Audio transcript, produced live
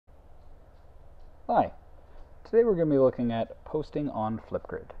Hi, today we're going to be looking at posting on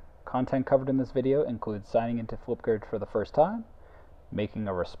FlipGrid. Content covered in this video includes signing into FlipGrid for the first time, making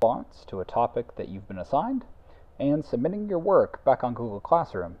a response to a topic that you've been assigned, and submitting your work back on Google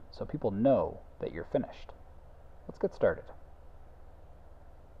Classroom so people know that you're finished. Let's get started.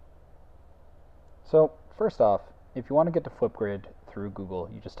 So first off, if you want to get to FlipGrid through Google,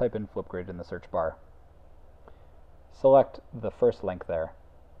 you just type in FlipGrid in the search bar. Select the first link there,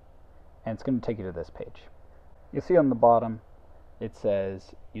 and it's going to take you to this page. You'll see on the bottom it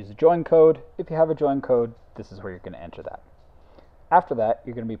says use a join code. If you have a join code, this is where you're going to enter that. After that,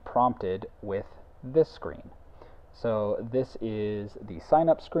 you're going to be prompted with this screen. So this is the sign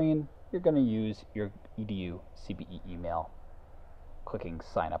up screen. You're going to use your edu CBE email, clicking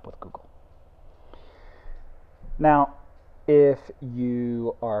sign up with Google. Now, if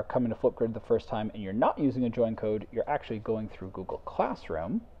you are coming to FlipGrid the first time and you're not using a join code, you're actually going through Google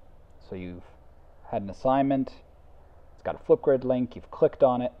Classroom. So you've had an assignment, it's got a FlipGrid link, you've clicked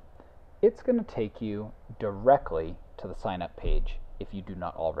on it. It's going to take you directly to the sign up page if you do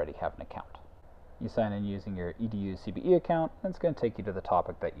not already have an account. You sign in using your edu CBE account, and it's going to take you to the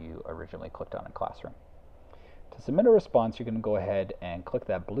topic that you originally clicked on in Classroom. To submit a response, you're going to go ahead and click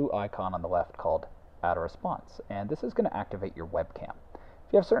that blue icon on the left called Add a Response, and this is going to activate your webcam.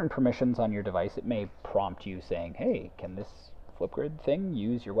 If you have certain permissions on your device, it may prompt you saying, hey, can this FlipGrid thing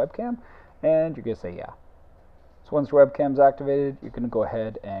use your webcam? And you're going to say yeah. So once your webcam's activated, you're going to go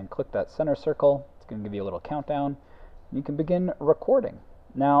ahead and click that center circle. It's going to give you a little countdown, and you can begin recording.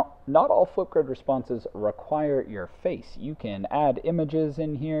 Now, not all FlipGrid responses require your face. You can add images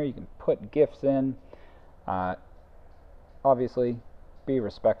in here, you can put GIFs in. Obviously, be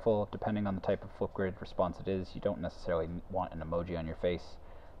respectful depending on the type of FlipGrid response it is. You don't necessarily want an emoji on your face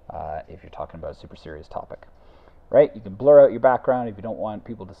if you're talking about a super serious topic. Right? You can blur out your background if you don't want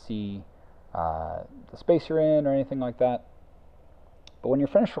people to see the space you're in or anything like that. But when you're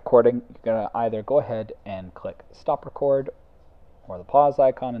finished recording, you're going to either go ahead and click stop record or the pause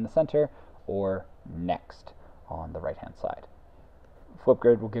icon in the center, or next on the right hand side.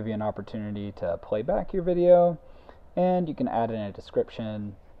 FlipGrid will give you an opportunity to play back your video, and you can add in a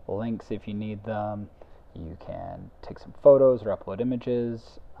description, links if you need them. You can take some photos or upload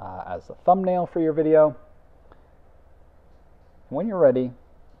images as the thumbnail for your video. When you're ready,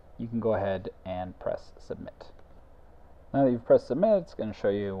 you can go ahead and press submit. Now that you've pressed submit, it's going to show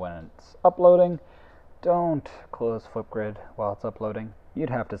you when it's uploading. Don't close FlipGrid while it's uploading. You'd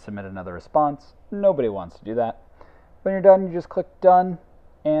have to submit another response. Nobody wants to do that. When you're done, you just click done,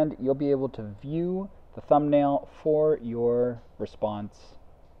 and you'll be able to view the thumbnail for your response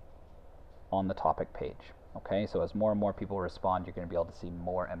on the topic page. Okay, so as more and more people respond, you're going to be able to see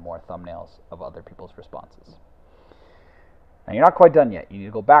more and more thumbnails of other people's responses. Now, you're not quite done yet. You need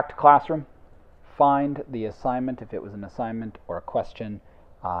to go back to Classroom, find the assignment, if it was an assignment or a question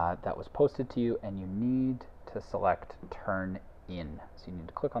that was posted to you, and you need to select Turn In. So you need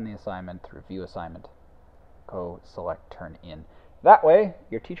to click on the assignment through View Assignment, go select Turn In. That way,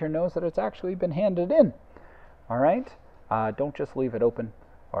 your teacher knows that it's actually been handed in. All right? Don't just leave it open,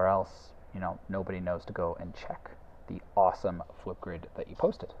 or else, nobody knows to go and check the awesome FlipGrid that you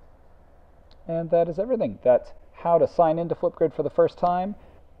posted. And that is everything. That's how to sign into FlipGrid for the first time,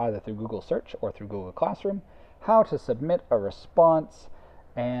 either through Google Search or through Google Classroom, how to submit a response,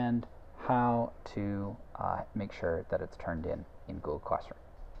 and how to make sure that it's turned in Google Classroom.